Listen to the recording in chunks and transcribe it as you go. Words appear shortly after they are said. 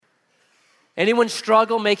Anyone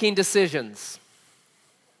struggle making decisions?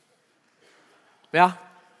 Yeah?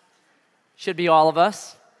 Should be all of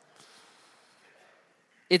us.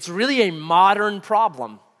 It's really a modern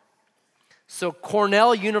problem. So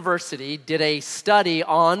Cornell University did a study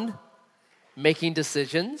on making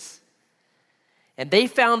decisions, and they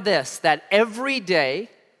found this, that every day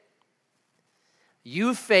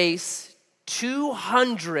you face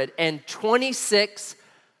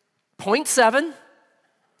 226.7,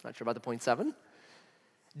 not sure about the 0.7,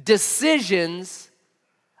 decisions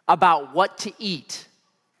about what to eat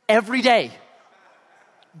every day,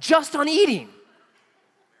 just on eating,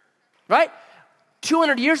 right?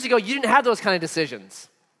 200 years ago, you didn't have those kind of decisions.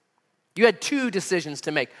 You had two decisions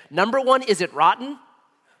to make. Number one, is it rotten?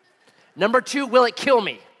 Number two, will it kill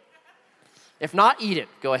me? If not, eat it.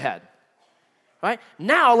 Go ahead. Right?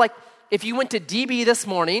 Now, like, if you went to DB this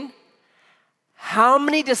morning, how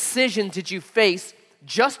many decisions did you face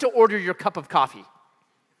just to order your cup of coffee?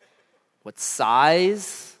 What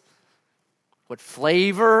size? What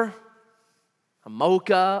flavor? A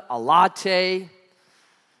mocha? A latte?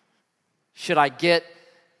 Should I get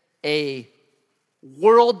a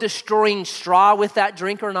world-destroying straw with that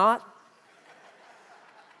drink or not?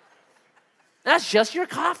 That's just your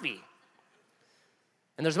coffee.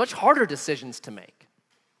 And there's much harder decisions to make.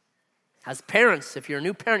 As parents, if you're a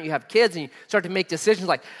new parent, you have kids, and you start to make decisions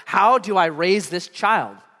like, how do I raise this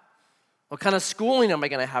child? What kind of schooling am I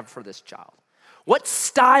going to have for this child? What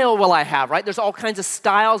style will I have, right? There's all kinds of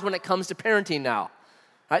styles when it comes to parenting now,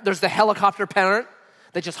 right? There's the helicopter parent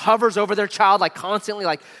that just hovers over their child like constantly,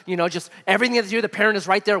 like, you know, just everything that they do, the parent is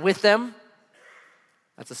right there with them.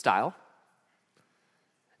 That's a style.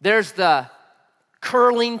 There's the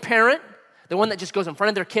curling parent, the one that just goes in front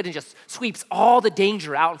of their kid and just sweeps all the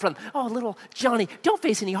danger out in front of them. Oh, little Johnny, don't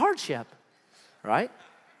face any hardship, right?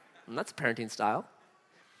 And that's a parenting style.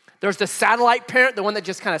 There's the satellite parent, the one that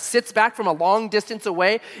just kind of sits back from a long distance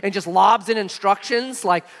away and just lobs in instructions,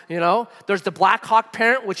 like, you know. There's the Black Hawk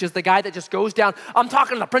parent, which is the guy that just goes down, I'm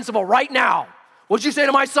talking to the principal right now. What'd you say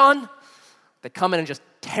to my son? They come in and just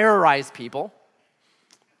terrorize people.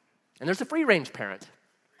 And there's the free range parent.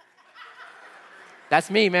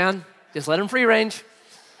 That's me, man. Just let him free range.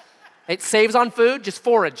 It saves on food, just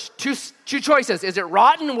forage. Two choices. Is it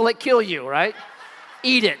rotten? Will it kill you, right?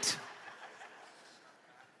 Eat it.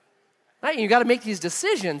 Right? You got to make these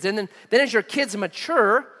decisions. And then as your kids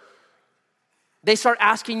mature, they start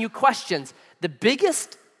asking you questions. The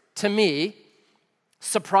biggest, to me,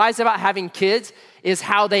 surprise about having kids is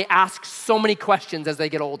how they ask so many questions as they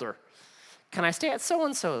get older. Can I stay at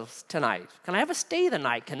so-and-so's tonight? Can I have a stay the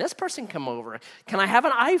night? Can this person come over? Can I have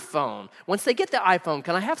an iPhone? Once they get the iPhone,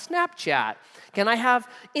 can I have Snapchat? Can I have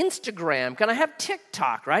Instagram? Can I have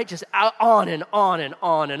TikTok, right? Just on and on and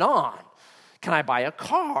on and on. Can I buy a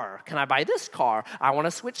car? Can I buy this car? I want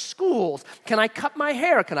to switch schools. Can I cut my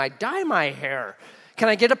hair? Can I dye my hair? Can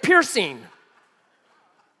I get a piercing?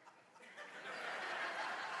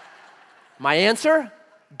 My answer?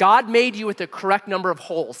 God made you with the correct number of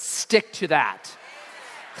holes. Stick to that.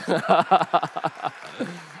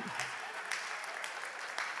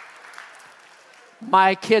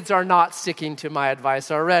 My kids are not sticking to my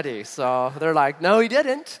advice already, so they're like, no, he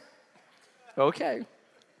didn't. Okay.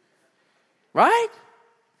 Right?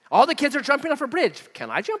 All the kids are jumping off a bridge.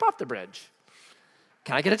 Can I jump off the bridge?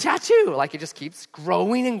 Can I get a tattoo? Like, it just keeps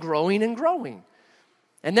growing and growing and growing.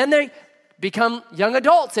 And then they become young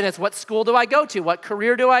adults, and it's, what school do I go to? What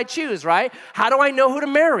career do I choose, right? How do I know who to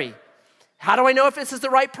marry? How do I know if this is the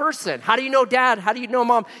right person? How do you know dad? How do you know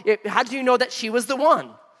mom? How do you know that she was the one?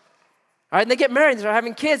 All right, and they get married, and they're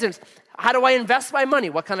having kids, and how do I invest my money?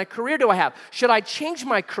 What kind of career do I have? Should I change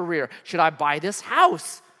my career? Should I buy this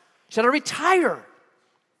house? Should I retire?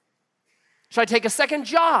 Should I take a second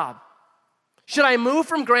job? Should I move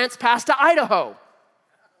from Grants Pass to Idaho?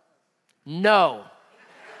 No.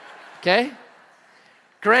 Okay?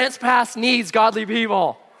 Grants Pass needs godly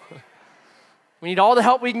people. We need all the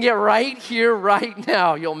help we can get right here, right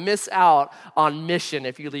now. You'll miss out on mission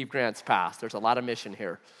if you leave Grants Pass. There's a lot of mission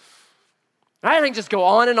here. I think just go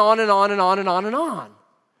on and on and on and on and on and on.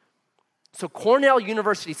 So Cornell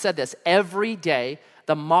University said this: every day,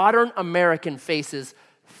 the modern American faces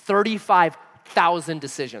 35,000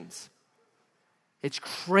 decisions. It's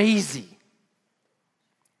crazy.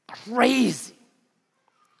 Crazy.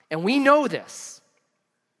 And we know this.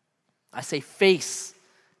 I say face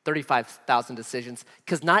 35,000 decisions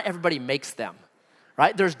because not everybody makes them,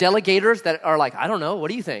 right? There's delegators that are like, I don't know,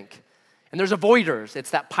 what do you think? And there's avoiders.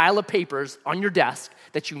 It's that pile of papers on your desk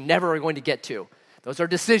that you never are going to get to. Those are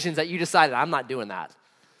decisions that you decided, I'm not doing that.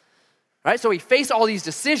 Right? So we face all these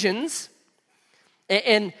decisions,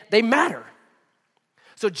 and they matter.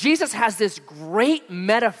 So Jesus has this great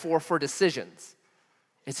metaphor for decisions.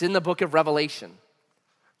 It's in the book of Revelation.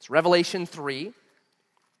 It's Revelation 3,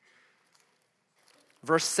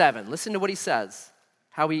 verse 7. Listen to what he says,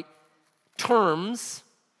 how he terms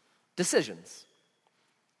decisions.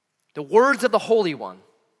 The words of the Holy One,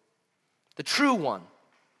 the true one,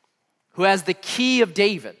 who has the key of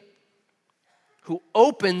David, who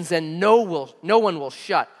opens and no one will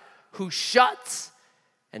shut, who shuts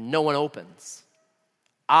and no one opens.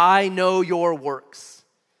 I know your works.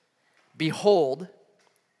 Behold,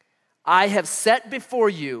 I have set before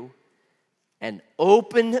you an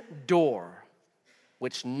open door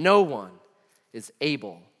which no one is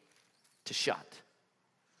able to shut.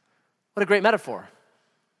 What a great metaphor.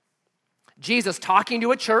 Jesus talking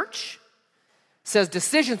to a church says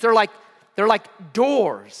decisions, they're like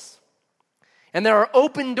doors. And there are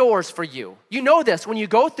open doors for you. You know this, when you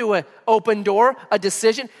go through an open door, a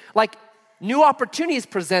decision, like new opportunities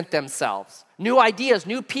present themselves. New ideas,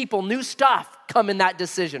 new people, new stuff come in that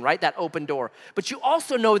decision, right? That open door. But you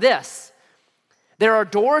also know this. There are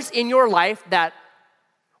doors in your life that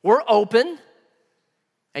were open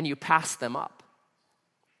and you passed them up.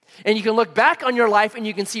 And you can look back on your life and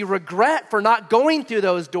you can see regret for not going through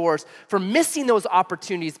those doors, for missing those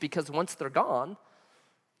opportunities, because once they're gone,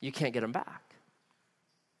 you can't get them back.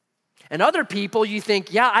 And other people, you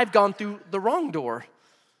think, yeah, I've gone through the wrong door.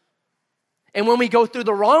 And when we go through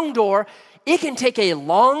the wrong door, it can take a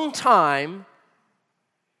long time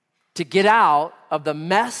to get out of the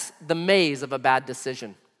mess, the maze of a bad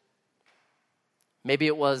decision. Maybe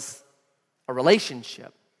it was a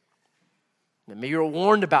relationship that maybe you were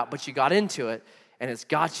warned about, but you got into it, and it's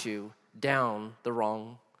got you down the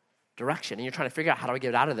wrong direction. And you're trying to figure out, how do I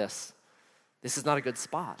get out of this? This is not a good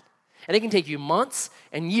spot. And it can take you months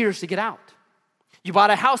and years to get out. You bought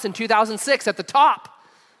a house in 2006 at the top,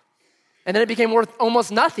 and then it became worth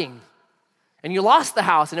almost nothing. And you lost the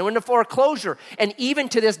house, and it went into foreclosure. And even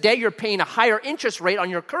to this day, you're paying a higher interest rate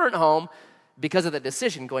on your current home because of the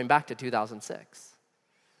decision going back to 2006.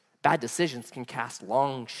 Bad decisions can cast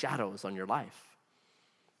long shadows on your life.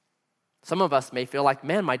 Some of us may feel like,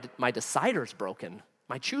 man, my decider's broken.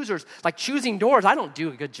 My choosers, like choosing doors, I don't do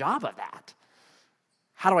a good job of that.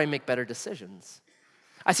 How do I make better decisions?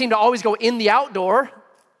 I seem to always go in the outdoor,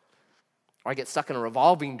 or I get stuck in a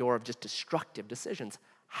revolving door of just destructive decisions.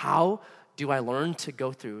 How do I learn to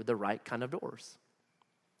go through the right kind of doors?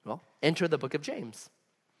 Well, enter the book of James.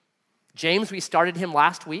 James, we started him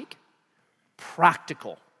last week.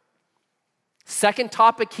 Practical. Second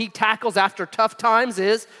topic he tackles after tough times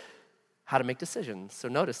is how to make decisions. So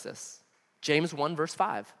notice this. James 1, verse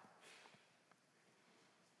 5.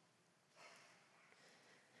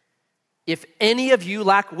 If any of you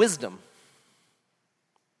lack wisdom,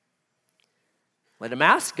 let him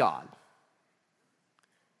ask God,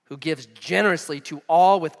 who gives generously to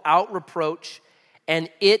all without reproach, and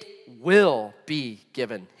it will be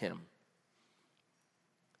given him.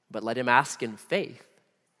 But let him ask in faith,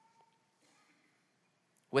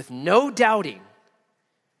 with no doubting.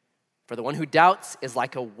 For the one who doubts is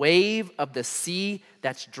like a wave of the sea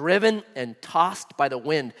that's driven and tossed by the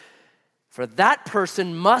wind. For that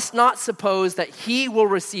person must not suppose that he will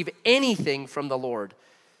receive anything from the Lord.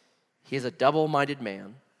 He is a double-minded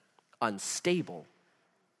man, unstable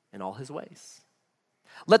in all his ways.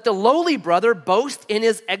 Let the lowly brother boast in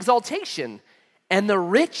his exaltation, and the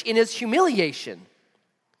rich in his humiliation.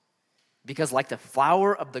 Because like the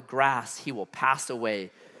flower of the grass, he will pass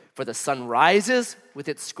away. For the sun rises with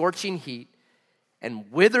its scorching heat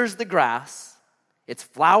and withers the grass, its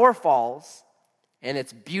flower falls, and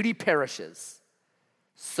its beauty perishes.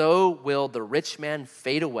 So will the rich man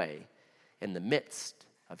fade away in the midst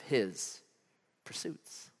of his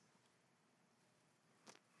pursuits.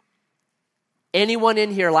 Anyone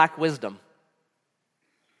in here lack wisdom?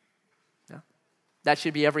 No? That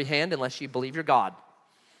should be every hand unless you believe you're God.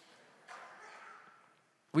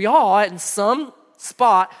 We all, in some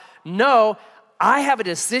spot, know I have a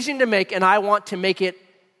decision to make and I want to make it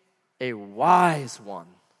a wise one.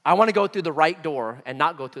 I want to go through the right door and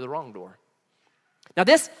not go through the wrong door. Now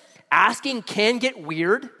this asking can get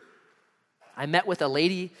weird. I met with a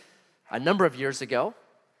lady a number of years ago,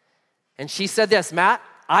 and she said this, Matt,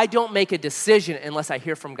 I don't make a decision unless I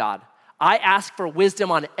hear from God. I ask for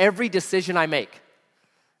wisdom on every decision I make.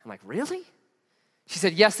 I'm like, really? She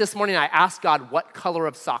said, yes, this morning I asked God what color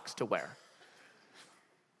of socks to wear.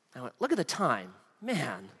 I went, look at the time.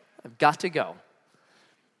 Man, I've got to go.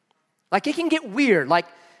 Like it can get weird. Like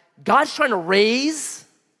God's trying to raise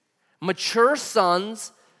mature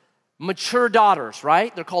sons, mature daughters,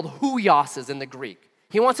 right? They're called huioses in the Greek.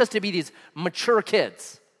 He wants us to be these mature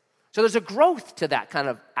kids, So there's a growth to that kind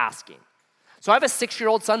of asking. So I have a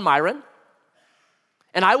 6-year-old son, Myron,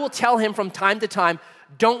 and I will tell him from time to time,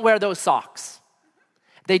 don't wear those socks.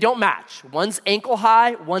 They don't match. One's ankle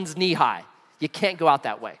high, one's knee high. You can't go out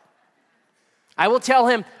that way. I will tell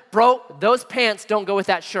him, bro, those pants don't go with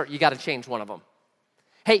that shirt. You got to change one of them.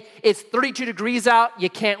 Hey, it's 32 degrees out. You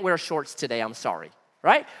can't wear shorts today. I'm sorry,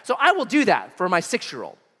 right? So I will do that for my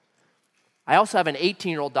 6-year-old. I also have an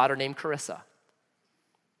 18-year-old daughter named Carissa.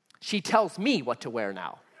 She tells me what to wear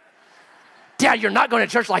now. Dad, you're not going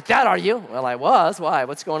to church like that, are you? Well, I was. Why?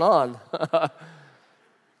 What's going on?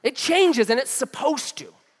 It changes, and it's supposed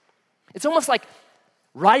to. It's almost like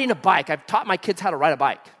riding a bike. I've taught my kids how to ride a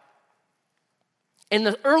bike. In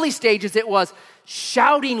the early stages, it was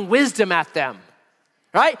shouting wisdom at them,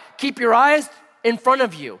 right? Keep your eyes in front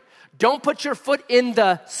of you. Don't put your foot in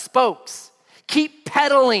the spokes. Keep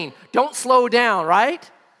pedaling. Don't slow down, right?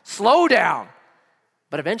 Slow down.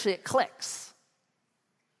 But eventually it clicks.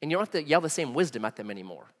 And you don't have to yell the same wisdom at them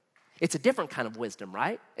anymore. It's a different kind of wisdom,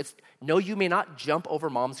 right? It's, no, you may not jump over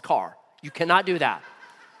mom's car. You cannot do that,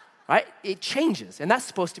 right? It changes, and that's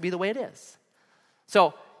supposed to be the way it is.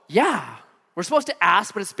 So, yeah, we're supposed to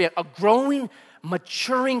ask, but it's a growing,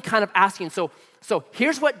 maturing kind of asking. So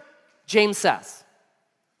here's what James says.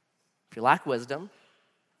 If you lack wisdom,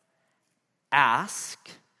 ask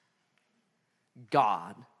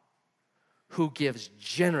God, who gives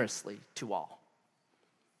generously to all.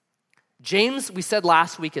 James, we said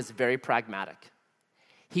last week, is very pragmatic.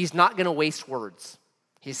 He's not going to waste words.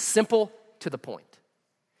 He's simple to the point.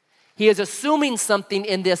 He is assuming something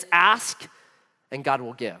in this ask, and God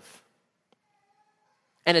will give.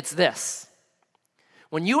 And it's this.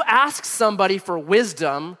 When you ask somebody for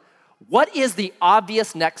wisdom, what is the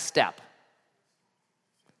obvious next step?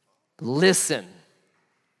 Listen.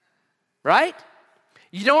 Right?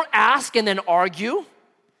 You don't ask and then argue.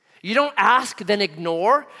 You don't ask, then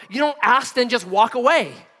ignore. You don't ask, then just walk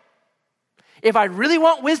away. If I really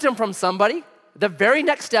want wisdom from somebody, the very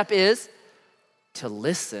next step is to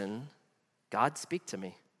listen. God, speak to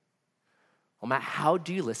me. Well, Matt, how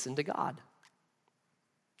do you listen to God?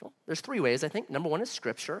 Well, there's 3 ways, I think. Number 1 is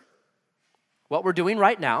Scripture. What we're doing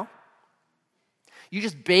right now. You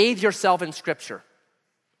just bathe yourself in Scripture.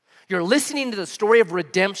 You're listening to the story of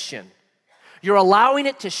redemption. You're allowing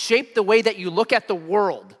it to shape the way that you look at the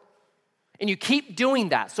world. And you keep doing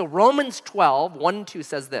that. So Romans 12, 1 and 2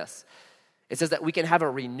 says this. It says that we can have a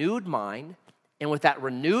renewed mind, and with that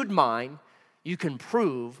renewed mind, you can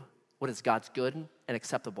prove what is God's good and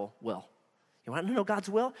acceptable will. You want to know God's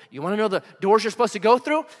will? You want to know the doors you're supposed to go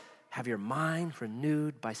through? Have your mind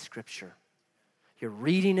renewed by Scripture. You're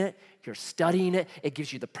reading it, you're studying it, it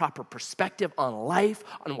gives you the proper perspective on life,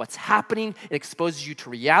 on what's happening, it exposes you to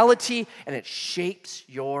reality, and it shapes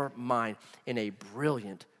your mind in a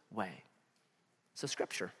brilliant way. So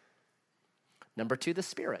Scripture. Number 2, the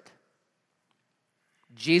Spirit.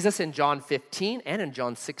 Jesus in John 15 and in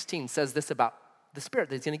John 16 says this about the Spirit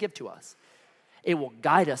that he's going to give to us. It will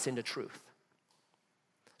guide us into truth.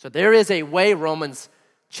 So there is a way, Romans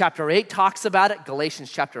chapter 8 talks about it,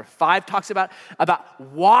 Galatians chapter 5 talks about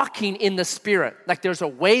walking in the Spirit. Like there's a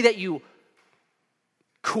way that you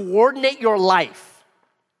coordinate your life,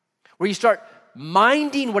 where you start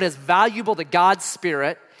minding what is valuable to God's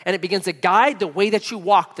Spirit, and it begins to guide the way that you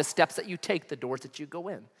walk, the steps that you take, the doors that you go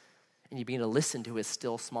in. And you begin to listen to his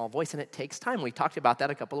still small voice, and it takes time. We talked about that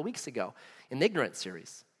a couple of weeks ago in the Ignorance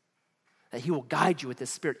series, that he will guide you with his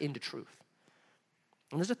Spirit into truth.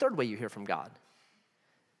 And there's a third way you hear from God.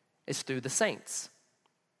 It's through the saints.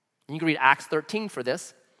 And you can read Acts 13 for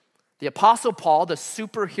this. The Apostle Paul, the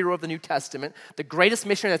superhero of the New Testament, the greatest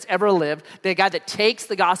missionary that's ever lived, the guy that takes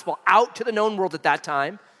the gospel out to the known world at that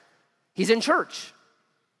time, he's in church.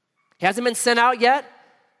 He hasn't been sent out yet.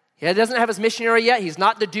 He doesn't have his missionary yet. He's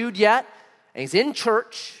not the dude yet. And he's in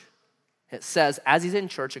church. It says, as he's in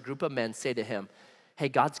church, a group of men say to him, hey,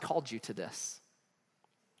 God's called you to this.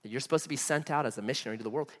 You're supposed to be sent out as a missionary to the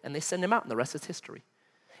world. And they send him out, and the rest is history.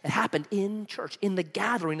 It happened in church, in the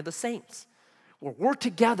gathering of the saints, where we're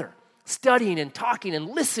together, studying and talking and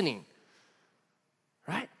listening.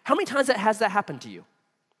 Right? How many times has that happened to you?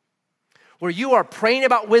 Where you are praying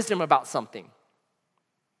about wisdom about something.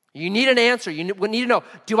 You need an answer. You need to know,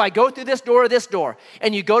 do I go through this door or this door?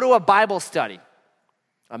 And you go to a Bible study,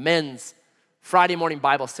 a men's Friday morning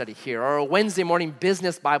Bible study here, or a Wednesday morning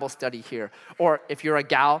business Bible study here, or if you're a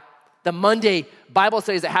gal, the Monday Bible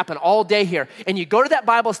studies that happen all day here. And you go to that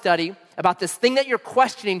Bible study about this thing that you're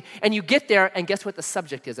questioning, and you get there, and guess what the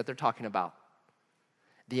subject is that they're talking about?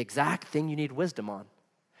 The exact thing you need wisdom on.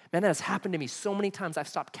 Man, that has happened to me so many times I've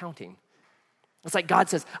stopped counting. It's like God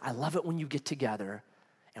says, I love it when you get together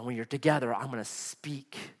And when you're together, I'm going to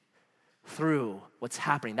speak through what's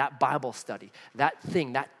happening, that Bible study, that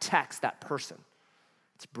thing, that text, that person.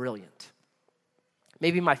 It's brilliant.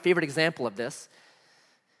 Maybe my favorite example of this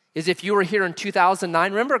is if you were here in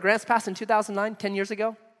 2009. Remember Grants Pass in 2009, 10 years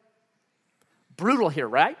ago? Brutal here,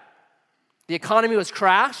 right? The economy was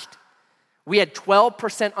crashed. We had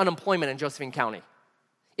 12% unemployment in Josephine County.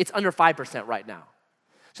 It's under 5% right now.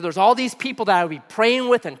 So there's all these people that I would be praying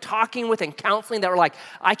with and talking with and counseling that were like,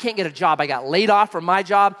 I can't get a job. I got laid off from my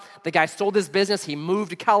job. The guy sold his business. He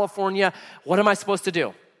moved to California. What am I supposed to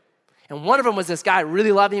do? And one of them was this guy. I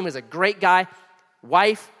really loved him. He was a great guy.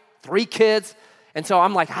 Wife, 3 kids. And so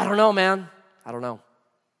I'm like, I don't know, man. I don't know.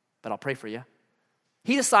 But I'll pray for you.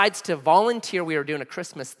 He decides to volunteer. We were doing a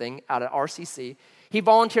Christmas thing out at RCC. He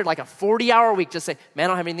volunteered like a 40-hour week, just say, man, I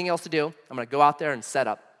don't have anything else to do. I'm going to go out there and set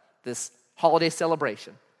up this holiday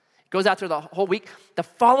celebration. He goes out there the whole week. The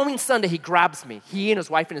following Sunday, he grabs me, he and his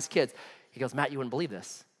wife and his kids. He goes, Matt, you wouldn't believe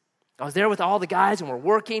this. I was there with all the guys, and we're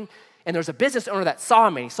working, and there's a business owner that saw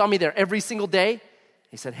me. He saw me there every single day.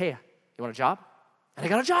 He said, hey, you want a job? And I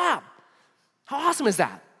got a job. How awesome is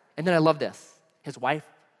that? And then I love this. His wife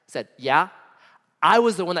said, yeah, I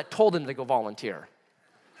was the one that told him to go volunteer.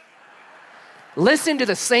 Listen to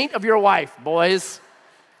the saint of your wife, boys.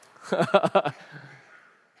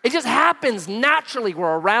 It just happens naturally.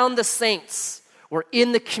 We're around the saints. We're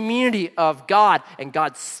in the community of God, and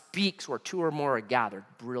God speaks where 2 or more are gathered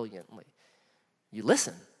brilliantly. You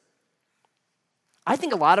listen. I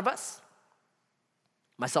think a lot of us,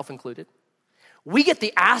 myself included, we get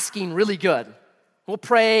the asking really good. We'll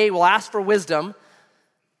pray, we'll ask for wisdom,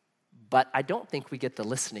 but I don't think we get the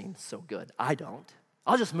listening so good. I don't.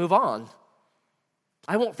 I'll just move on.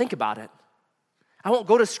 I won't think about it. I won't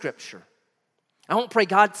go to Scripture. I won't pray,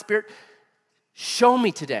 God, Spirit, show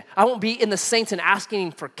me today. I won't be in the saints and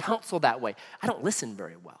asking for counsel that way. I don't listen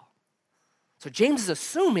very well. So James is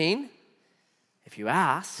assuming if you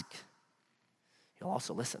ask, you'll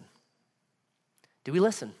also listen. Do we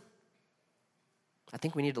listen? I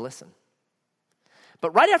think we need to listen.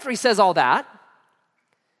 But right after he says all that,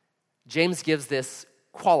 James gives this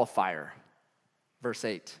qualifier, verse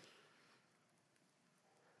 8.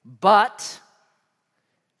 But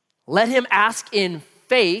let him ask in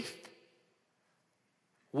faith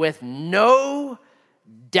with no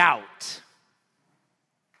doubt.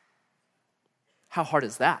 How hard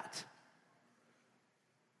is that?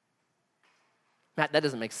 Matt, that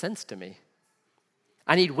doesn't make sense to me.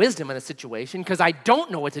 I need wisdom in a situation because I don't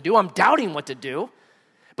know what to do. I'm doubting what to do.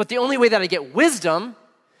 But the only way that I get wisdom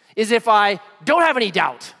is if I don't have any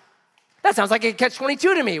doubt. That sounds like a catch-22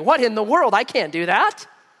 to me. What in the world? I can't do that.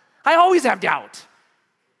 I always have doubt.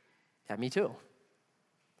 Yeah, me too.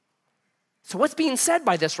 So what's being said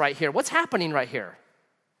by this right here? What's happening right here?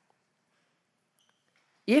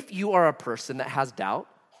 If you are a person that has doubt,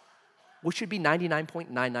 which should be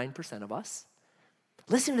 99.99% of us,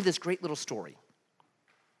 listen to this great little story.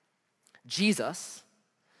 Jesus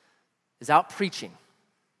is out preaching,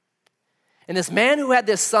 and this man who had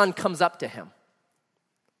this son comes up to him.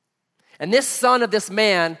 And this son of this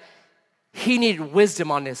man, he needed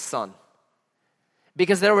wisdom on his son,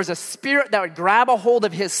 because there was a spirit that would grab a hold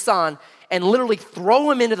of his son and literally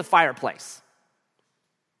throw him into the fireplace.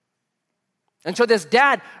 And so this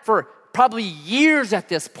dad, for probably years at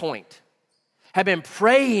this point, had been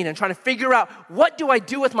praying and trying to figure out, what do I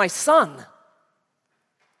do with my son?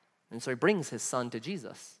 And so he brings his son to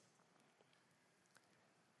Jesus.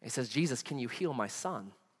 He says, Jesus, can you heal my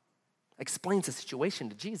son? Explains the situation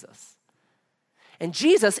to Jesus. And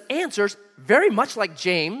Jesus answers very much like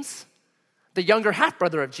James, the younger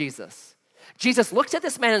half-brother of Jesus. Jesus looks at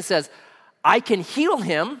this man and says, I can heal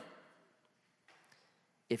him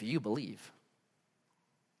if you believe.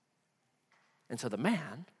 And so the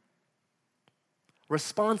man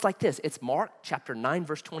responds like this. It's Mark chapter 9,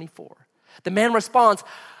 verse 24. The man responds,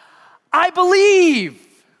 I believe.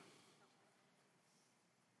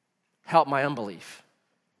 Help my unbelief.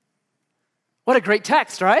 What a great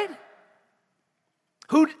text, right?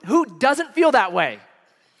 Who doesn't feel that way?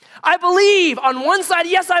 I believe. On one side,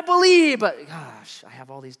 yes, I believe, but gosh, I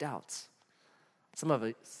have all these doubts. Some of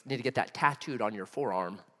us need to get that tattooed on your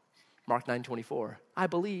forearm. Mark 9:24. I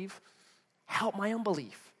believe. Help my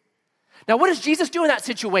unbelief. Now, what does Jesus do in that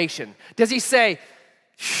situation? Does he say,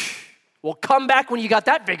 well, come back when you got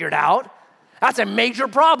that figured out? That's a major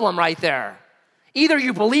problem right there. Either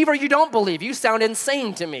you believe or you don't believe. You sound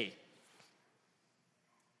insane to me.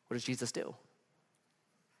 What does Jesus do?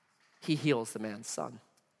 He heals the man's son.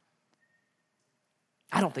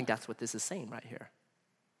 I don't think that's what this is saying right here.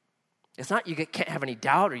 It's not you can't have any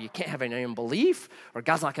doubt or you can't have any unbelief or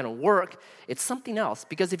God's not going to work. It's something else.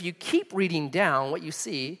 Because if you keep reading down, what you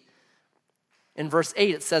see in verse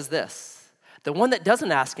 8, it says this. The one that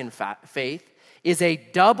doesn't ask in faith is a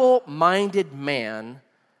double-minded man,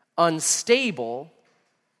 unstable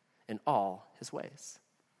in all his ways.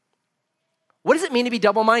 What does it mean to be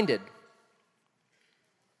double-minded?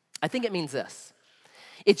 I think it means this.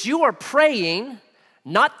 It's you are praying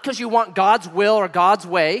not because you want God's will or God's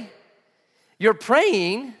way. You're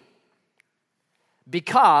praying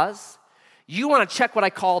because you want to check what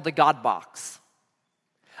I call the God box.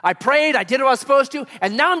 I prayed, I did what I was supposed to,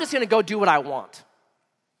 and now I'm just going to go do what I want.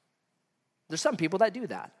 There's some people that do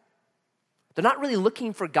that. They're not really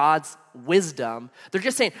looking for God's wisdom. They're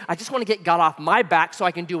just saying, I just want to get God off my back so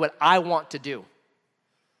I can do what I want to do.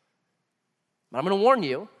 But I'm going to warn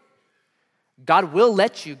you, God will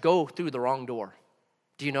let you go through the wrong door.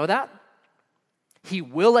 Do you know that? He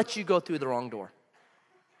will let you go through the wrong door.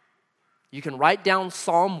 You can write down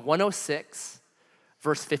Psalm 106,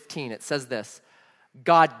 verse 15. It says this,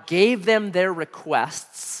 God gave them their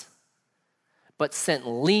requests, but sent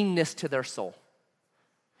leanness to their soul.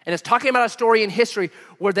 And it's talking about a story in history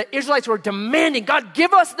where the Israelites were demanding, God,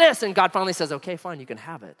 give us this. And God finally says, okay, fine, you can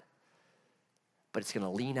have it. But it's going to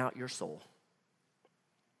lean out your soul.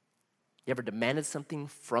 You ever demanded something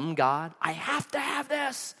from God? I have to have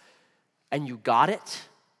this. And you got it.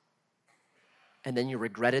 And then you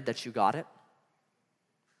regretted that you got it.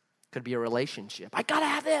 Could be a relationship. I got to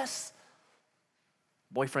have this.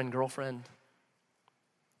 Boyfriend, girlfriend.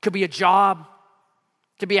 Could be a job.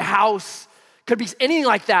 Could be a house. Could be anything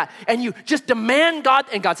like that. And you just demand God.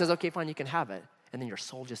 And God says, okay, fine, you can have it. And then your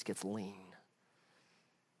soul just gets lean.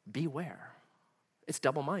 Beware. It's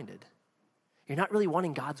double-minded. You're not really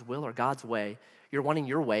wanting God's will or God's way. You're wanting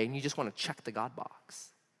your way, and you just want to check the God box.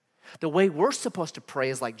 The way we're supposed to pray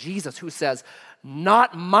is like Jesus, who says,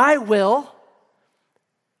 not my will,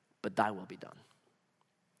 but thy will be done.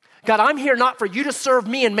 God, I'm here not for you to serve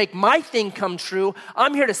me and make my thing come true.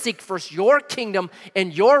 I'm here to seek first your kingdom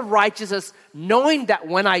and your righteousness, knowing that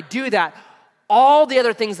when I do that, all the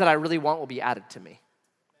other things that I really want will be added to me.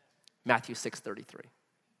 Matthew 6:33.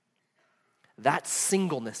 That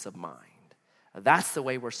singleness of mind, that's the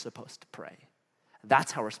way we're supposed to pray.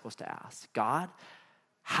 That's how we're supposed to ask. God,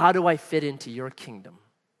 how do I fit into your kingdom?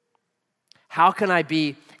 How can I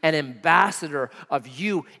be an ambassador of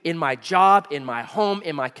you in my job, in my home,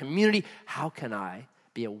 in my community? How can I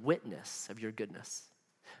be a witness of your goodness?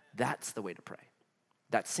 That's the way to pray.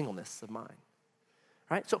 That singleness of mind.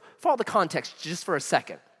 All right? So follow the context just for a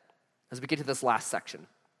second as we get to this last section.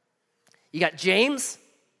 You got James,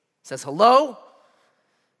 says, hello,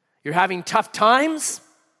 you're having tough times,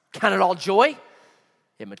 count it all joy.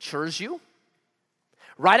 It matures you.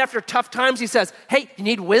 Right after tough times, he says, hey, you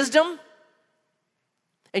need wisdom?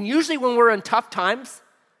 And usually when we're in tough times,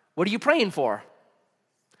 what are you praying for?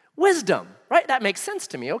 Wisdom, right? That makes sense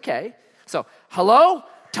to me, okay. So, hello,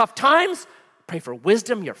 tough times, pray for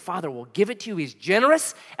wisdom. Your Father will give it to you. He's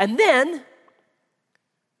generous. And then,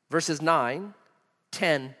 verses 9,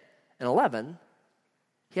 10, and 11,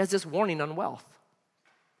 he has this warning on wealth.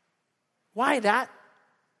 Why that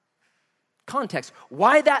context?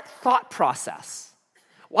 Why that thought process?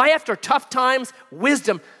 Why after tough times,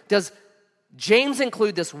 wisdom, does James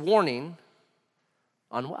include this warning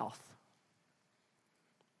on wealth?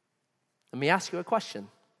 Let me ask you a question,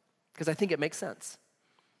 because I think it makes sense.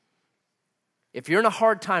 If you're in a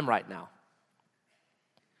hard time right now,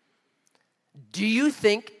 do you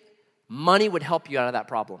think money would help you out of that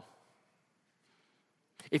problem?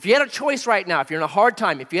 If you had a choice right now, if you're in a hard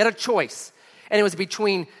time, if you had a choice, and it was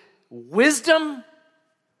between wisdom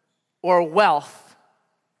or wealth,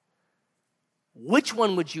 which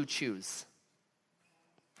one would you choose?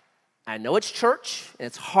 I know it's church, and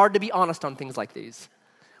it's hard to be honest on things like these.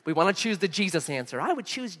 We want to choose the Jesus answer. I would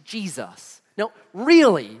choose Jesus. No,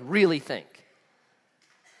 really think.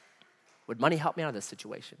 Would money help me out of this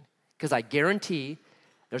situation? Because I guarantee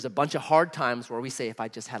there's a bunch of hard times where we say, if I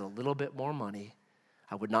just had a little bit more money,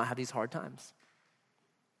 I would not have these hard times.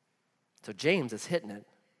 So James is hitting it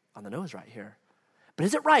on the nose right here. But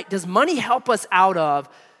is it right? Does money help us out of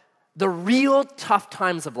the real tough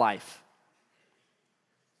times of life?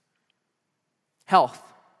 Health.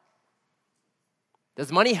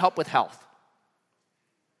 Does money help with health?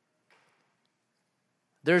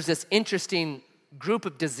 There's this interesting group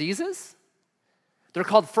of diseases. They're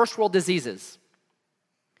called first world diseases.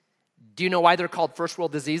 Do you know why they're called first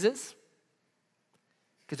world diseases?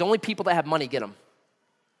 Because only people that have money get them.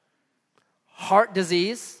 Heart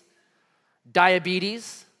disease,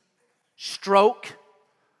 diabetes, stroke,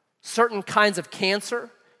 certain kinds of cancer,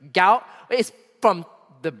 gout. It's from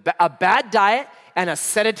a bad diet and a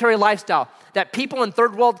sedentary lifestyle that people in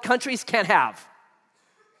third world countries can't have.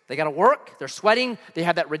 They got to work, they're sweating, they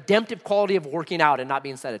have that redemptive quality of working out and not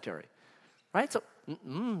being sedentary, right? So,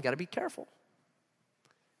 got to be careful.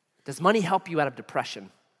 Does money help you out of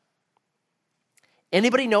depression?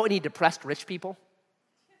 Anybody know any depressed rich people?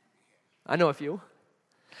 I know a few.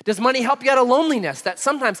 Does money help you out of loneliness? That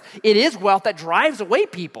sometimes it is wealth that drives away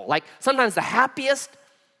people. Like sometimes the happiest,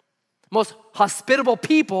 most hospitable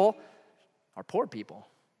people are poor people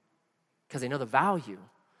because they know the value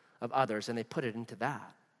of others and they put it into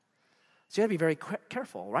that. So you gotta be very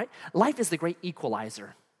careful, right? Life is the great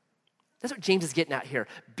equalizer. That's what James is getting at here.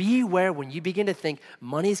 Beware when you begin to think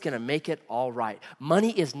money's gonna make it all right.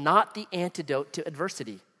 Money is not the antidote to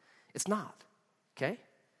adversity. It's not, okay?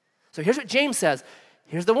 So here's what James says.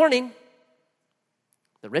 Here's the warning.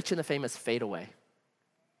 The rich and the famous fade away.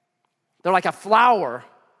 They're like a flower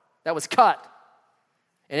that was cut.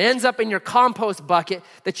 It ends up in your compost bucket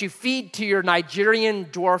that you feed to your Nigerian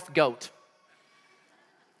dwarf goat.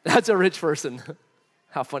 That's a rich person.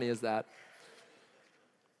 How funny is that?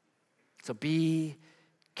 So be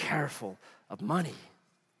careful of money.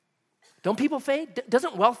 Don't people fade?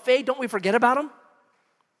 Doesn't wealth fade? Don't we forget about them?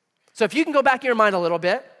 So if you can go back in your mind a little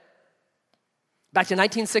bit, back to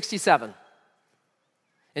 1967.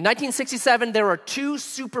 In 1967, there were two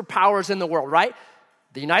superpowers in the world, right?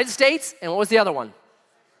 The United States, and what was the other one?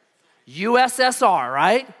 USSR,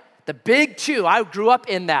 right? The big two. I grew up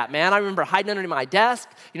in that, man. I remember hiding under my desk,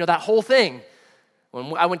 that whole thing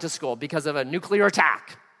when I went to school because of a nuclear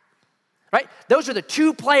attack, right? Those are the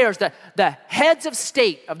two players, the heads of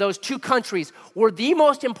state of those two countries were the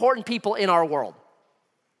most important people in our world.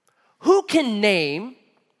 Who can name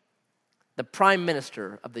the prime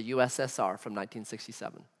minister of the USSR from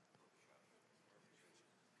 1967?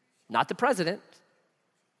 Not the president,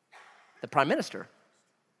 the prime minister.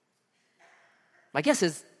 My guess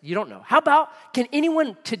is you don't know. How about, can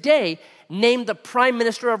anyone today name the prime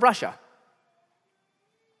minister of Russia?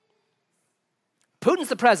 Putin's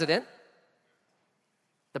the president.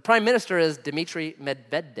 The prime minister is Dmitry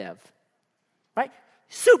Medvedev, right?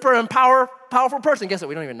 Super and powerful person. Guess what?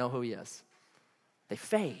 We don't even know who he is. They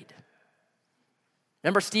fade.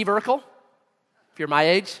 Remember Steve Urkel? If you're my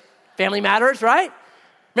age, Family Matters, right?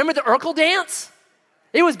 Remember the Urkel dance?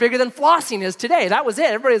 It was bigger than flossing is today. That was it.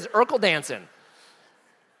 Everybody's Urkel dancing.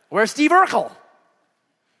 Where's Steve Urkel?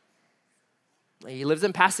 He lives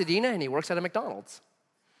in Pasadena and he works at a McDonald's.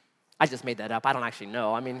 I just made that up. I don't actually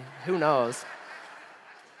know. I mean, who knows?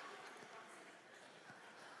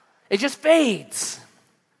 It just fades.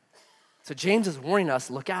 So James is warning us,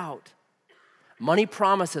 look out. Money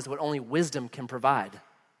promises what only wisdom can provide.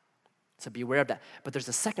 So beware of that. But there's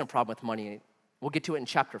a second problem with money. We'll get to it in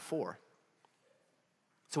chapter 4.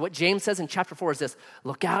 So what James says in chapter 4 is this: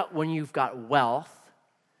 look out when you've got wealth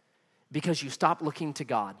because you stop looking to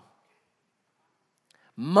God.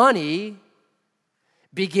 Money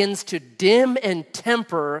begins to dim and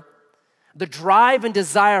temper the drive and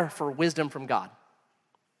desire for wisdom from God.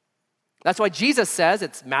 That's why Jesus says,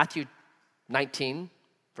 it's Matthew 19,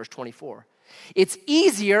 verse 24. It's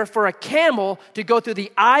easier for a camel to go through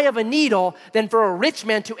the eye of a needle than for a rich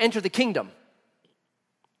man to enter the kingdom.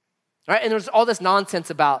 All right, and there's all this nonsense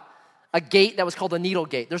about a gate that was called the needle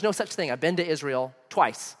gate. There's no such thing. I've been to Israel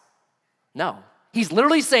twice. No. He's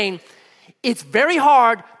literally saying it's very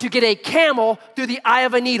hard to get a camel through the eye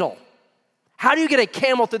of a needle. How do you get a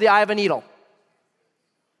camel through the eye of a needle?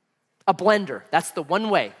 A blender. That's the one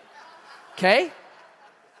way. Okay?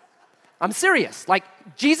 I'm serious. Like,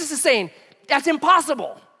 Jesus is saying, that's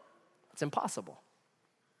impossible. It's impossible.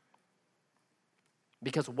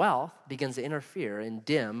 Because wealth begins to interfere and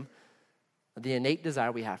dim the innate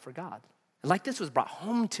desire we have for God. And like this was brought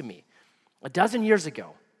home to me 12 years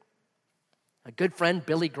ago. A good friend,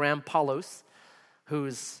 Billy Graham Paulos,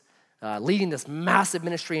 who's leading this massive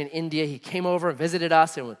ministry in India. He came over and visited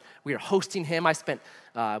us, and we were hosting him. I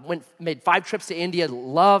made 5 trips to India.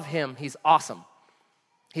 Love him. He's awesome.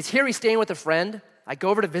 He's here. He's staying with a friend. I go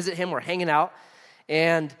over to visit him. We're hanging out,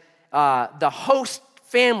 and the host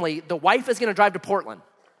family, the wife is going to drive to Portland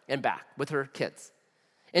and back with her kids.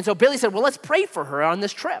 And so Billy said, well, let's pray for her on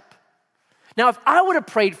this trip. Now, if I would have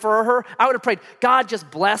prayed for her, I would have prayed, God,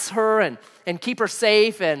 just bless her and keep her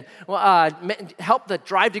safe and help the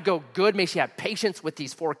drive to go good. May she have patience with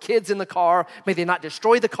these 4 kids in the car. May they not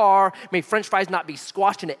destroy the car. May French fries not be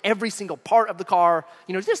squashed into every single part of the car.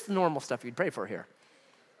 Just the normal stuff you'd pray for here.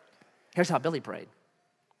 Here's how Billy prayed.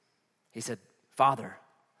 He said, Father,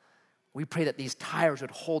 we pray that these tires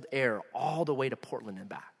would hold air all the way to Portland and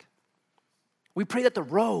back. We pray that the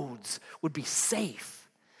roads would be safe.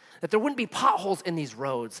 that there wouldn't be potholes in these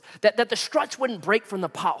roads, that the struts wouldn't break from the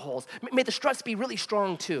potholes. May the struts be really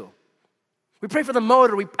strong too. We pray for the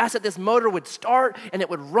motor. We asked that this motor would start and it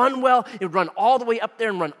would run well. It would run all the way up there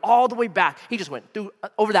and run all the way back. He just went through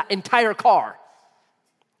over that entire car.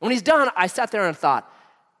 When he's done, I sat there and thought,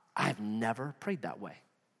 I have never prayed that way.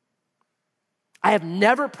 I have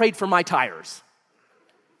never prayed for my tires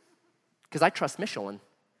because I trust Michelin.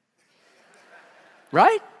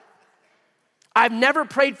 Right? I've never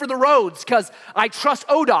prayed for the roads because I trust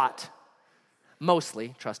ODOT.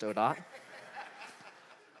 Mostly trust ODOT.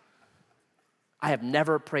 I have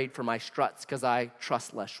never prayed for my struts because I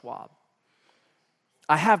trust Les Schwab.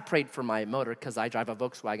 I have prayed for my motor because I drive a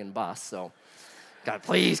Volkswagen bus, so God,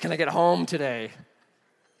 please, can I get home today?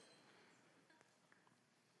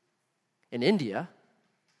 In India,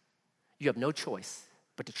 you have no choice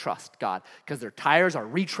but to trust God because their tires are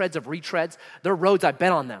retreads of retreads. Their roads, I've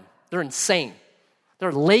been on them. They're insane. There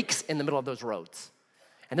are lakes in the middle of those roads.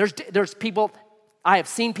 And there's people, I have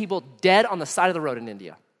seen people dead on the side of the road in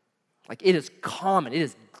India. Like, it is common. It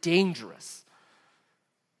is dangerous.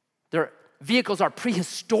 Their vehicles are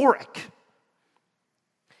prehistoric.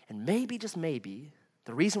 And maybe, just maybe,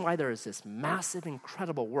 the reason why there is this massive,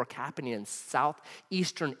 incredible work happening in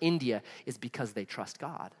southeastern India is because they trust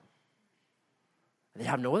God. They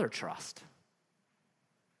have no other trust.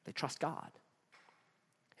 They trust God.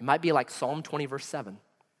 It might be like Psalm 20, verse 7.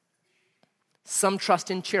 Some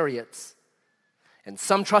trust in chariots, and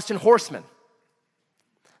some trust in horsemen.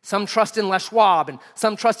 Some trust in Les Schwab, and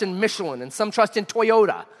some trust in Michelin, and some trust in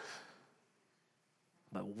Toyota.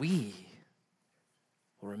 But we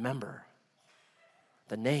will remember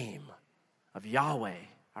the name of Yahweh,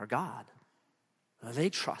 our God. They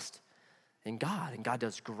trust in God, and God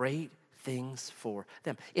does great things for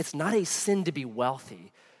them. It's not a sin to be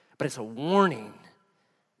wealthy, but it's a warning.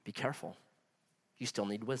 Be careful. You still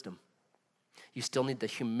need wisdom. You still need the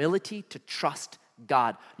humility to trust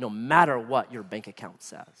God no matter what your bank account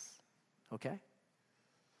says. Okay?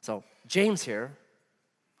 So James here,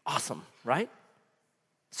 awesome, right?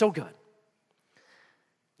 So good.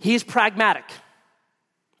 He's pragmatic,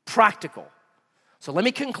 practical. So let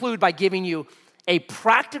me conclude by giving you a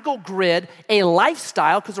practical grid, a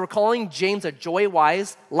lifestyle, because we're calling James a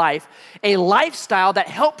joy-wise life, a lifestyle that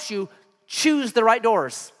helps you choose the right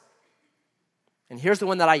doors. And here's the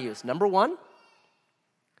one that I use. Number 1,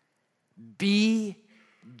 be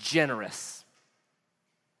generous.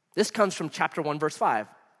 This comes from chapter 1, verse 5.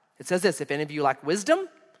 It says this, if any of you lack wisdom,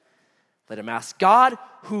 let him ask God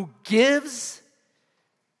who gives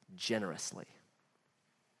generously.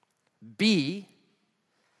 Be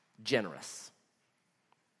generous.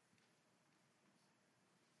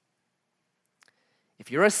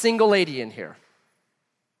 If you're a single lady in here,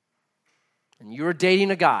 and you're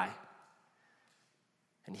dating a guy,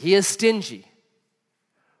 and he is stingy,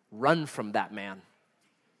 run from that man.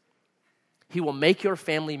 He will make your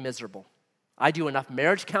family miserable. I do enough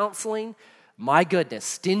marriage counseling. My goodness,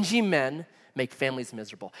 stingy men make families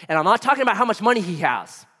miserable. And I'm not talking about how much money he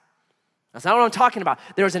has. That's not what I'm talking about.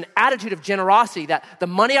 There's an attitude of generosity that the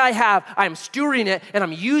money I have, I'm stewarding it and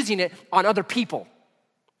I'm using it on other people.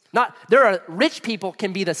 There are rich people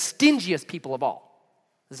can be the stingiest people of all.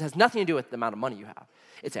 This has nothing to do with the amount of money you have.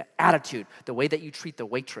 It's an attitude, the way that you treat the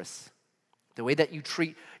waitress, the way that you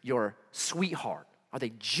treat your sweetheart. Are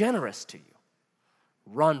they generous to you?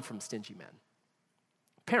 Run from stingy men.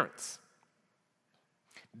 Parents,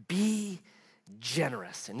 be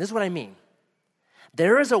generous. And this is what I mean.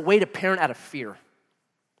 There is a way to parent out of fear,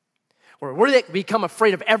 where they become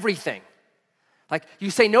afraid of everything. Like,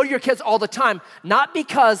 you say no to your kids all the time, not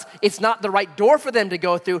because it's not the right door for them to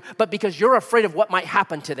go through, but because you're afraid of what might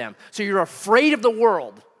happen to them. So you're afraid of the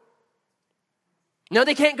world. No,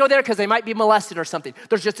 they can't go there because they might be molested or something.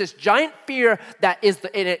 There's just this giant fear and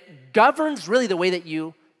it governs really the way that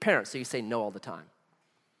you parent. So you say no all the time.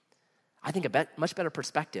 I think a much better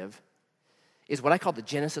perspective is what I call the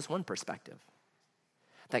Genesis 1 perspective.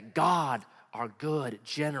 That God, our good,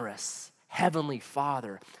 generous, heavenly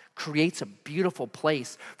Father, creates a beautiful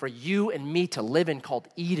place for you and me to live in called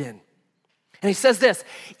Eden. And he says this,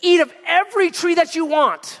 eat of every tree that you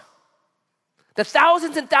want. The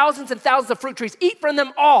thousands and thousands and thousands of fruit trees, eat from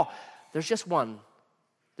them all. There's just one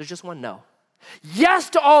no.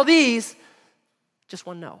 Yes to all these, just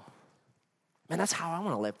one no. Man, that's how I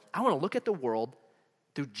want to live. I want to look at the world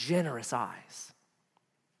through generous eyes.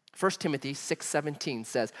 1 Timothy 6:17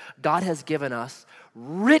 says, God has given us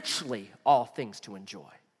richly all things to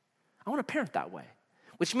enjoy. I want to parent that way,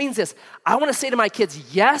 which means this. I want to say to my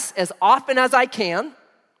kids yes as often as I can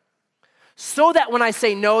so that when I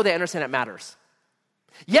say no, they understand it matters.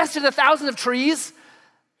 Yes to the thousands of trees.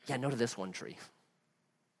 Yeah, no to this one tree.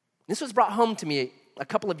 This was brought home to me a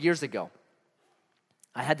couple of years ago.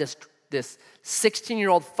 I had this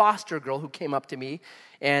 16-year-old foster girl who came up to me,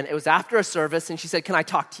 and it was after a service, and she said, can I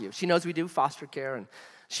talk to you? She knows we do foster care, and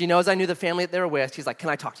she knows I knew the family that they were with. She's like, can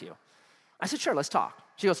I talk to you? I said, sure, let's talk.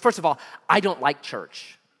 She goes, first of all, I don't like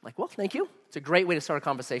church. I'm like, well, thank you. It's a great way to start a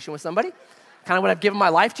conversation with somebody. Kind of what I've given my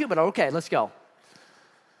life to, but okay, let's go.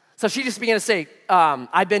 So she just began to say,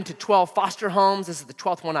 I've been to 12 foster homes. This is the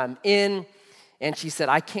 12th one I'm in. And she said,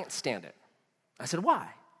 I can't stand it. I said, why?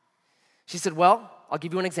 She said, well, I'll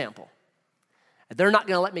give you an example. They're not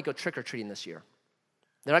going to let me go trick-or-treating this year.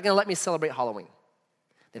 They're not going to let me celebrate Halloween.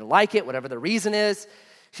 They don't like it, whatever the reason is.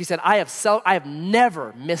 She said, I have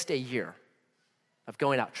never missed a year of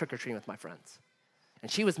going out trick-or-treating with my friends.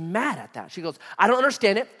 And she was mad at that. She goes, I don't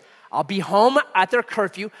understand it. I'll be home at their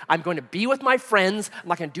curfew. I'm going to be with my friends. I'm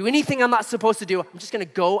not going to do anything I'm not supposed to do. I'm just going to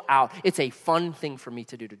go out. It's a fun thing for me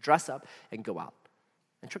to do, to dress up and go out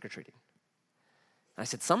and trick-or-treating. And I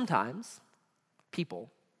said, sometimes people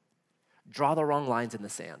draw the wrong lines in the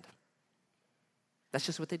sand. That's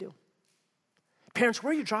just what they do. Parents,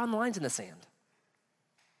 where are you drawing the lines in the sand?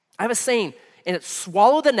 I have a saying, and it's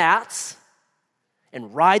swallow the gnats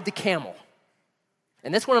and ride the camel.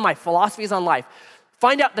 And that's one of my philosophies on life.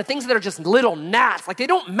 Find out the things that are just little gnats, like they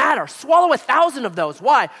don't matter. Swallow 1,000 of those.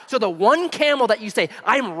 Why? So the one camel that you say,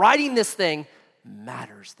 I'm riding this thing,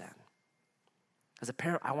 matters then. As a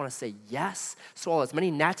parent, I want to say yes, swallow as many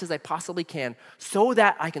gnats as I possibly can so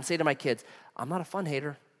that I can say to my kids, I'm not a fun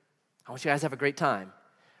hater. I want you guys to have a great time,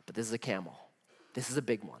 but this is a camel. This is a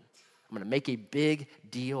big one. I'm going to make a big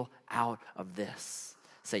deal out of this.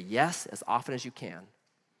 Say yes as often as you can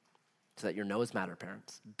so that your no's matter,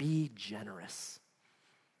 parents. Be generous.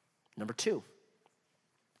 Number 2,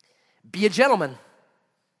 be a gentleman.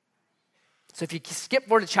 So if you skip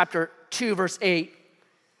forward to chapter 2, verse 8,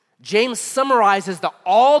 James summarizes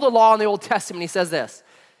all the law in the Old Testament. He says this,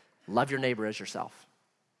 love your neighbor as yourself.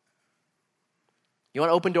 You want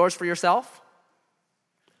to open doors for yourself?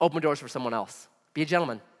 Open doors for someone else. Be a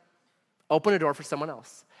gentleman. Open a door for someone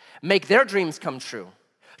else. Make their dreams come true.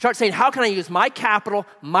 Start saying, how can I use my capital,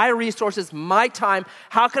 my resources, my time?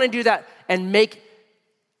 How can I do that and make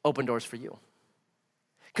open doors for you?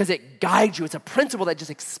 Because it guides you. It's a principle that just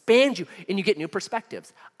expands you and you get new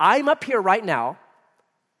perspectives. I'm up here right now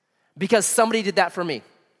because somebody did that for me.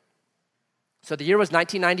 So the year was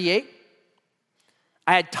 1998.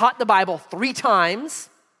 I had taught the Bible 3 times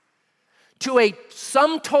to a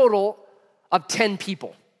sum total of 10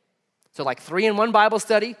 people. So like 3 in one Bible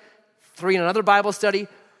study, 3 in another Bible study,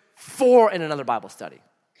 4 in another Bible study.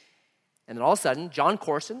 And then all of a sudden, John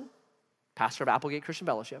Corson, pastor of Applegate Christian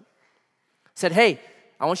Fellowship, said, hey,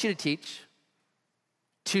 I want you to teach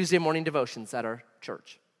Tuesday morning devotions at our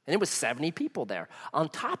church. And it was 70 people there. On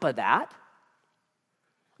top of that,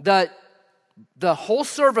 the whole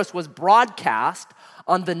service was broadcast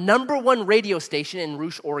on the #1 radio station in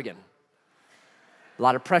Rouge, Oregon. A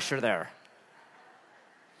lot of pressure there.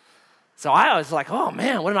 So I was like, oh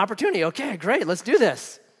man, what an opportunity. Okay, great, let's do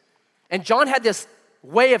this. And John had this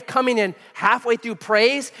way of coming in halfway through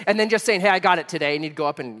praise and then just saying, hey, I got it today, and he'd go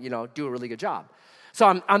up and do a really good job.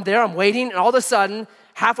 So I'm there, I'm waiting, and all of a sudden,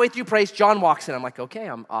 halfway through praise, John walks in. I'm like, okay,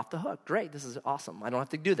 I'm off the hook. Great, this is awesome. I don't have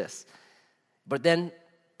to do this. But then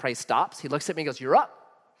praise stops. He looks at me and goes, you're up.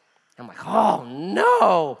 I'm like, oh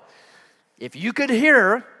no. If you could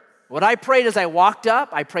hear what I prayed as I walked up,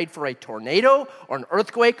 I prayed for a tornado or an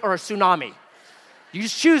earthquake or a tsunami. You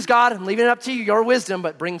just choose, God. I'm leaving it up to you, your wisdom,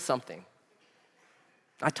 but bring something.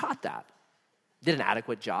 I taught that. Did an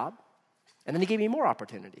adequate job. And then he gave me more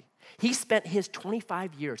opportunity. He spent his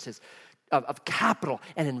 25 years of capital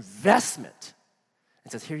and investment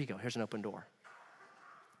and says, here you go, here's an open door.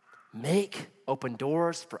 Make open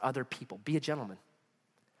doors for other people. Be a gentleman.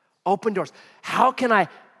 Open doors. How can I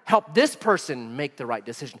help this person make the right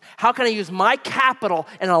decision? How can I use my capital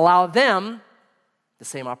and allow them the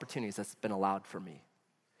same opportunities that's been allowed for me?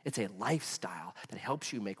 It's a lifestyle that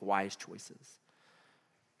helps you make wise choices.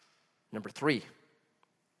 Number 3,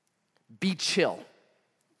 be chill.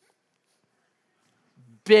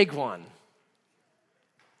 Big one.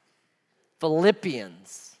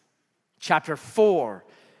 Philippians chapter 4,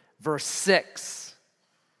 verse 6.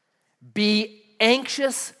 Be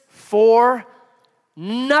anxious for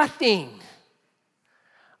nothing,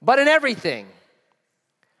 but in everything,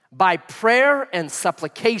 by prayer and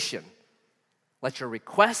supplication, let your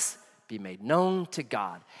requests be made known to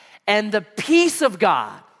God. And the peace of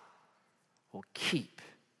God will keep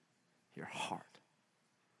your heart.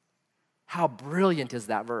 How brilliant is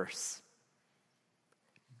that verse?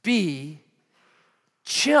 Be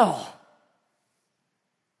chill.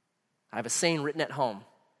 I have a saying written at home.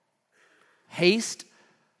 Haste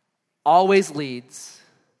always leads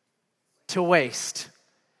to waste.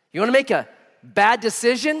 You want to make a bad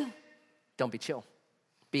decision? Don't be chill.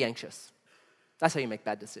 Be anxious. That's how you make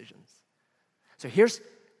bad decisions. So here's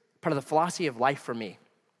part of the philosophy of life for me.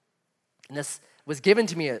 And this was given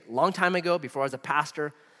to me a long time ago before I was a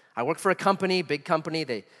pastor. I worked for a company, big company.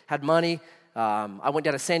 They had money. I went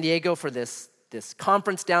down to San Diego for this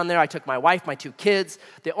conference down there. I took my wife, my 2 kids.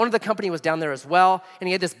 The owner of the company was down there as well, and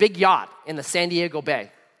he had this big yacht in the San Diego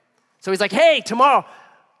Bay. So he's like, hey, tomorrow,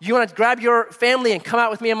 you want to grab your family and come out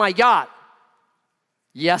with me on my yacht?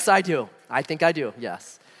 Yes, I do. I think I do,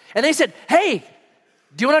 yes. And they said, hey,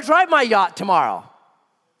 do you want to drive my yacht tomorrow?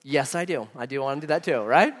 Yes, I do. I do want to do that too,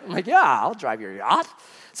 right? I'm like, yeah, I'll drive your yacht.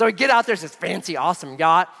 So we get out there, it's this fancy, awesome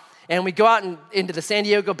yacht, and we go out into the San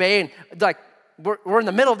Diego Bay, and like, we're in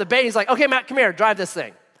the middle of the bay. He's like, okay, Matt, come here, drive this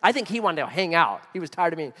thing. I think he wanted to hang out. He was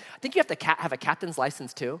tired of me. I think you have to have a captain's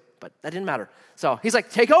license too, but that didn't matter. So he's like,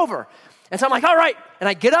 take over. And so I'm like, all right. And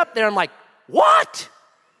I get up there, I'm like, what?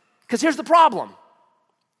 Because here's the problem.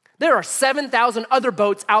 There are 7,000 other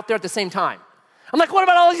boats out there at the same time. I'm like, what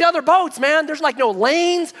about all these other boats, man? There's like no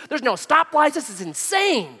lanes. There's no stoplights. This is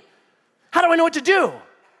insane. How do I know what to do?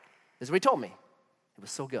 This is what he told me. It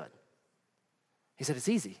was so good. He said, it's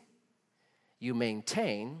easy. You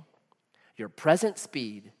maintain your present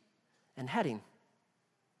speed and heading.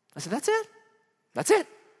 I said, that's it? That's it.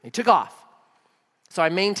 He took off. So I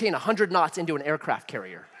maintained 100 knots into an aircraft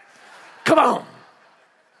carrier. Come on.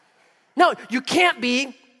 No, you can't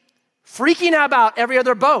be freaking out about every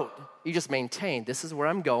other boat. You just maintain, this is where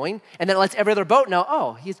I'm going, and then it lets every other boat know,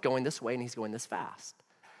 oh, he's going this way and he's going this fast.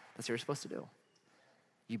 That's what you're supposed to do.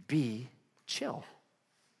 You be chill,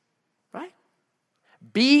 right?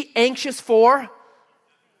 Be anxious for,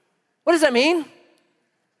 what does that mean?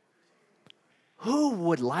 Who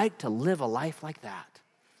would like to live a life like that?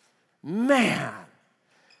 Man,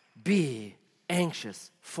 be anxious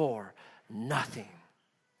for nothing.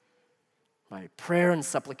 By prayer and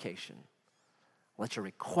supplication, let your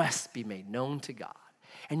requests be made known to God.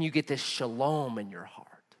 And you get this shalom in your heart.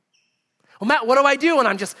 Well, Matt, what do I do? And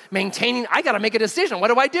I'm just maintaining, I got to make a decision. What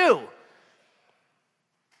do I do?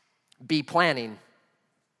 Be planning.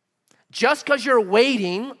 Just because you're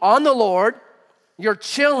waiting on the Lord, you're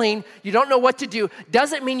chilling, you don't know what to do,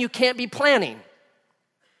 doesn't mean you can't be planning.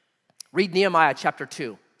 Read Nehemiah chapter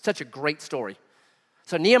 2. Such a great story.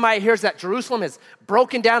 So Nehemiah hears that Jerusalem is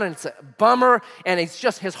broken down and it's a bummer, and it's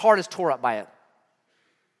just his heart is tore up by it.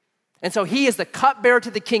 And so he is the cupbearer to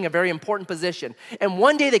the king, a very important position. And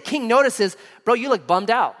one day the king notices, bro, you look bummed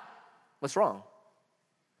out. What's wrong?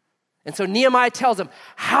 And so Nehemiah tells him,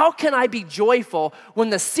 how can I be joyful when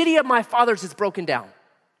the city of my fathers is broken down?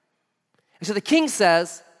 And so the king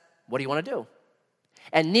says, what do you want to do?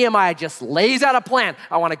 And Nehemiah just lays out a plan.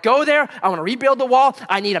 I want to go there. I want to rebuild the wall.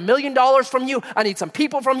 I need $1 million from you. I need some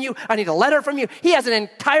people from you. I need a letter from you. He has an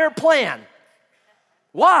entire plan.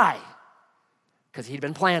 Why? Because he'd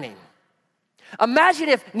been planning. Imagine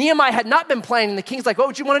if Nehemiah had not been planning. The king's like, what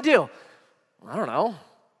would you want to do? I don't know.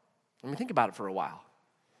 Let me think about it for a while.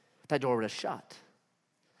 That door would have shut.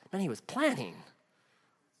 Man, he was planning.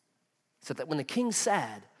 So that when the king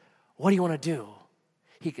said, what do you want to do?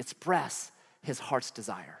 He could express his heart's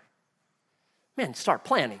desire. Man, start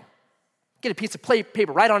planning. Get a piece of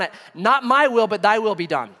paper, write on it, not my will, but thy will be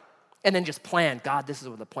done. And then just plan, God, this is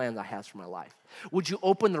what the plans I have for my life. Would you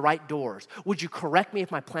open the right doors? Would you correct me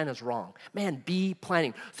if my plan is wrong? Man, be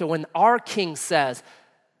planning. So when our king says,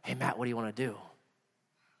 hey, Matt, what do you want to do?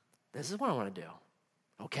 This is what I want to do.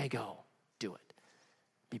 Okay, go. Do it.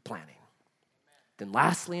 Be planning. Then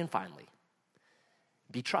lastly and finally,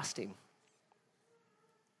 be trusting.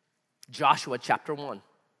 Joshua chapter 1.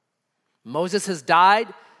 Moses has died.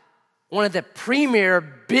 One of the premier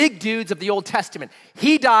big dudes of the Old Testament.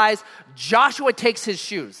 He dies. Joshua takes his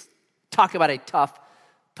shoes. Talk about a tough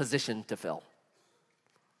position to fill.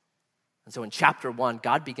 And so in chapter 1,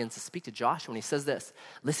 God begins to speak to Joshua, and he says this,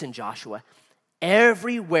 listen, Joshua,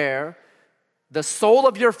 everywhere the sole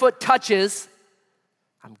of your foot touches,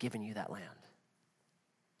 I'm giving you that land.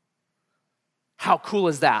 How cool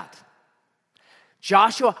is that?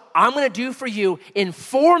 Joshua, I'm going to do for you in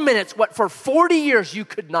 4 minutes what for 40 years you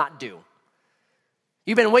could not do.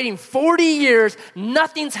 You've been waiting 40 years,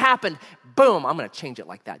 nothing's happened. Boom, I'm going to change it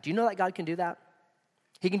like that. Do you know that God can do that?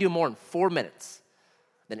 He can do more in 4 minutes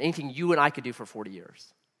than anything you and I could do for 40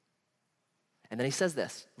 years. And then he says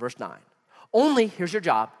this, verse 9. Only, here's your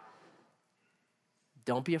job,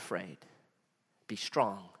 don't be afraid, be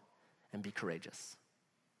strong, and be courageous.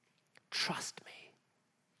 Trust me.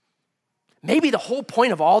 Maybe the whole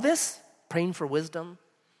point of all this, praying for wisdom,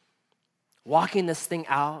 walking this thing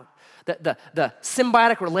out, the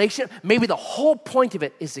symbiotic relationship, maybe the whole point of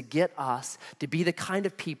it is to get us to be the kind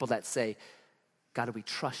of people that say, God, we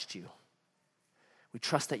trust you. We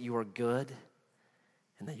trust that you are good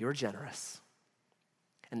and that you're generous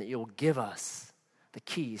and that you'll give us the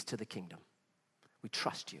keys to the kingdom. We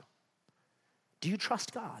trust you. Do you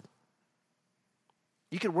trust God?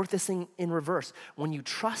 You could work this thing in reverse. When you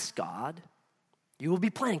trust God, you will be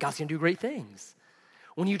planning. God's going to do great things.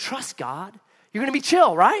 When you trust God, you're going to be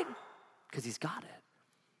chill, right? Because he's got it.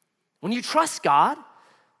 When you trust God,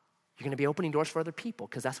 you're going to be opening doors for other people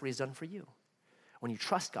because that's what he's done for you. When you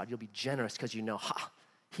trust God, you'll be generous because you know,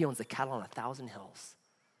 he owns the cattle on 1,000 hills.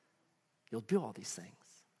 You'll do all these things.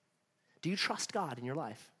 Do you trust God in your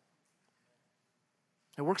life?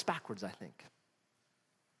 It works backwards, I think.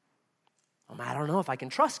 I don't know if I can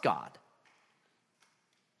trust God.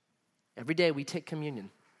 Every day we take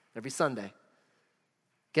communion, every Sunday.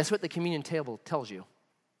 Guess what the communion table tells you?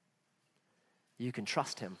 You can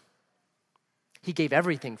trust him. He gave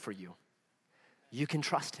everything for you. You can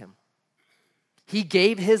trust him. He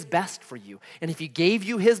gave his best for you. And if he gave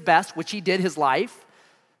you his best, which he did, his life,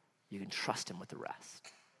 you can trust him with the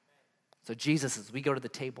rest. So Jesus, as we go to the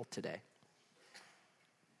table today,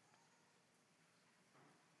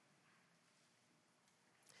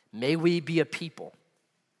 may we be a people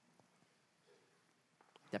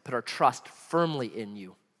that put our trust firmly in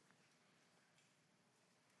you.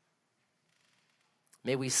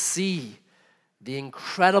 May we see the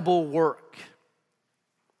incredible work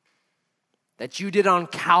that you did on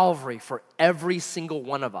Calvary for every single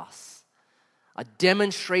one of us, a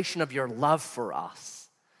demonstration of your love for us.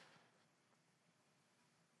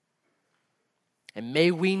 And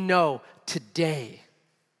may we know today,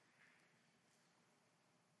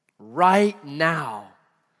 right now,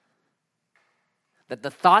 that the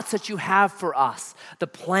thoughts that you have for us, the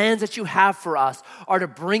plans that you have for us are to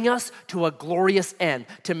bring us to a glorious end,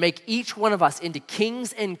 to make each one of us into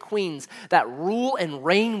kings and queens that rule and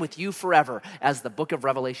reign with you forever, as the book of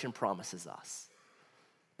Revelation promises us.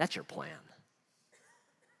 That's your plan.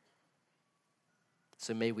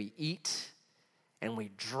 So may we eat and we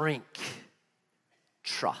drink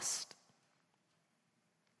trust.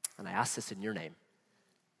 And I ask this in your name.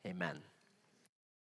 Amen.